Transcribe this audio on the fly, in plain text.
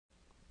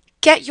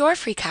Get your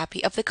free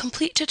copy of the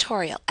complete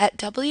tutorial at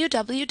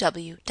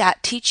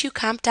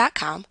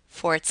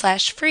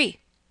www.teachucomp.com/free.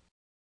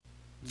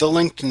 The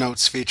Linked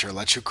Notes feature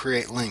lets you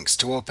create links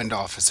to opened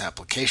Office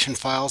application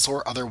files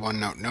or other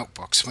OneNote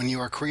notebooks when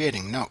you are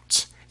creating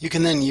notes. You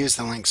can then use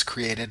the links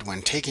created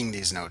when taking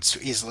these notes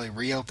to easily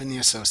reopen the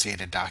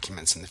associated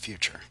documents in the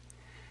future.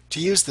 To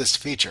use this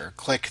feature,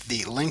 click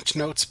the Linked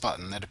Notes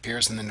button that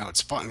appears in the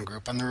Notes button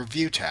group on the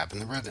Review tab in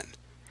the ribbon.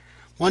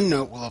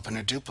 OneNote will open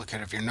a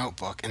duplicate of your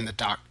notebook in the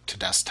Dock to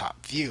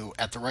Desktop view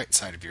at the right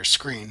side of your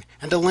screen,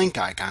 and a link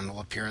icon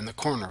will appear in the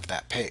corner of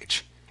that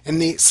page. In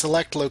the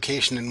Select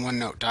Location in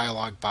OneNote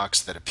dialog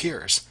box that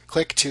appears,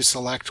 click to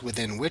select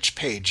within which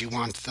page you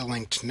want the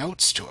linked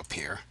notes to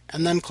appear,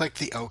 and then click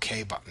the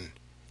OK button.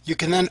 You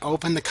can then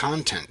open the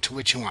content to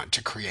which you want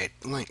to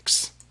create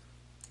links.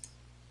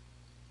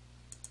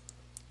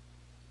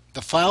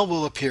 The file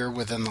will appear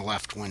within the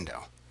left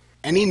window.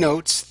 Any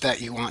notes that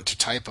you want to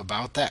type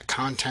about that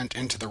content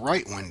into the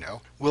right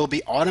window will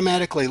be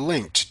automatically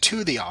linked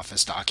to the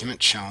Office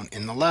document shown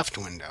in the left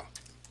window.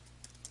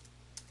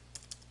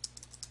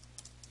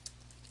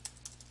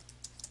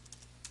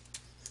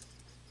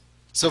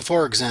 So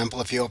for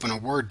example, if you open a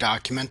Word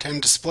document and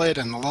display it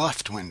in the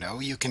left window,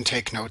 you can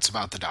take notes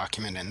about the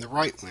document in the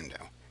right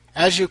window.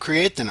 As you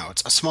create the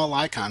notes, a small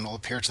icon will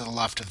appear to the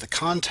left of the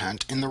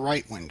content in the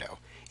right window,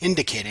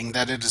 indicating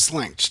that it is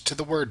linked to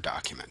the Word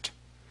document.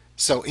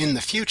 So in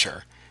the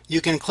future,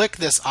 you can click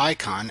this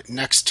icon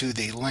next to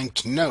the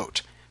linked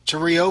note to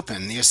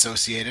reopen the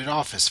associated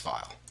Office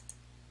file.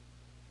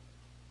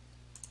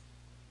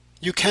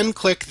 You can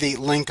click the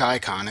link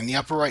icon in the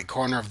upper right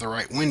corner of the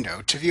right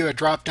window to view a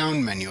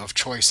drop-down menu of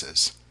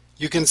choices.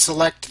 You can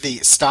select the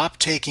Stop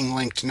Taking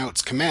Linked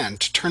Notes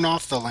command to turn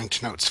off the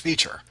linked notes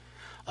feature.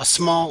 A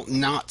small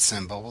not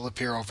symbol will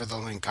appear over the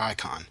link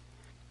icon.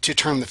 To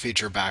turn the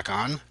feature back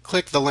on,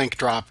 click the link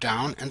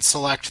drop-down and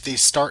select the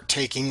Start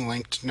Taking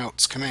Linked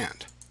Notes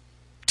command.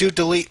 To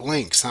delete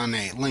links on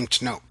a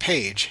linked note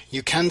page,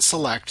 you can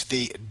select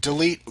the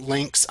Delete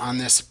Links on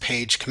this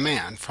page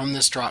command from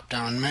this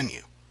drop-down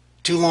menu.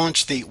 To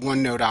launch the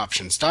OneNote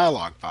Options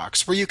dialog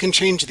box, where you can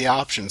change the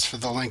options for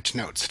the Linked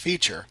Notes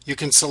feature, you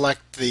can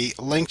select the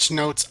Linked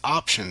Notes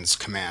Options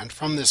command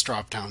from this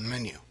drop-down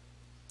menu.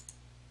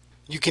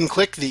 You can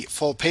click the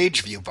Full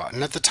Page View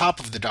button at the top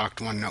of the docked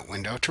OneNote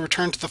window to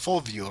return to the full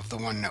view of the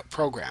OneNote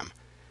program.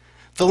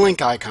 The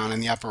link icon in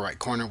the upper right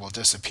corner will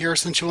disappear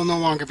since you will no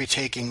longer be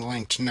taking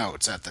linked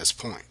notes at this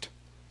point.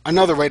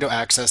 Another way to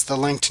access the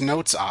Linked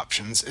Notes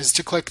options is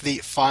to click the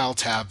File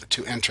tab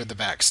to enter the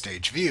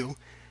Backstage view,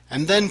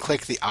 and then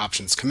click the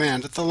Options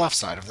command at the left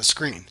side of the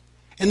screen.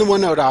 In the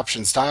OneNote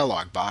Options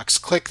dialog box,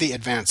 click the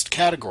Advanced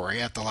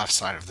category at the left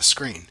side of the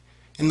screen.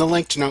 In the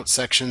Linked Notes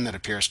section that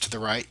appears to the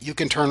right, you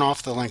can turn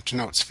off the Linked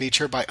Notes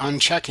feature by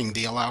unchecking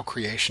the Allow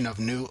Creation of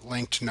New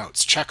Linked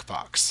Notes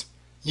checkbox.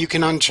 You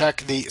can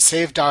uncheck the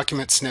Save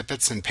Document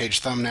Snippets and Page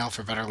Thumbnail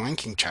for Better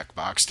Linking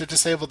checkbox to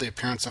disable the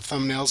appearance of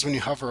thumbnails when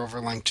you hover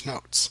over linked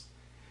notes.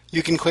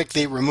 You can click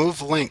the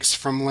Remove Links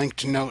from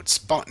Linked Notes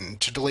button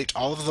to delete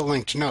all of the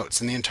linked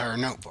notes in the entire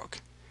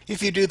notebook.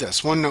 If you do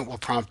this, OneNote will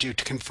prompt you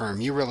to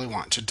confirm you really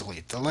want to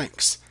delete the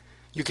links.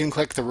 You can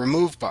click the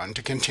Remove button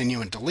to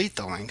continue and delete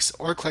the links,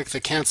 or click the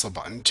Cancel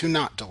button to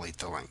not delete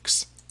the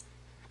links.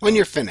 When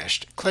you're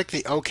finished, click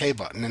the OK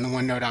button in the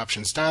OneNote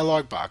Options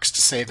dialog box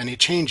to save any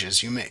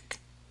changes you make.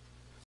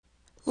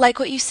 Like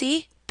what you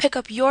see? Pick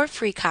up your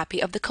free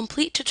copy of the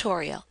complete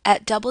tutorial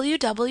at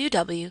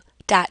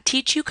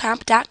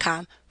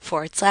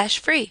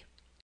www.teachucomp.com/free.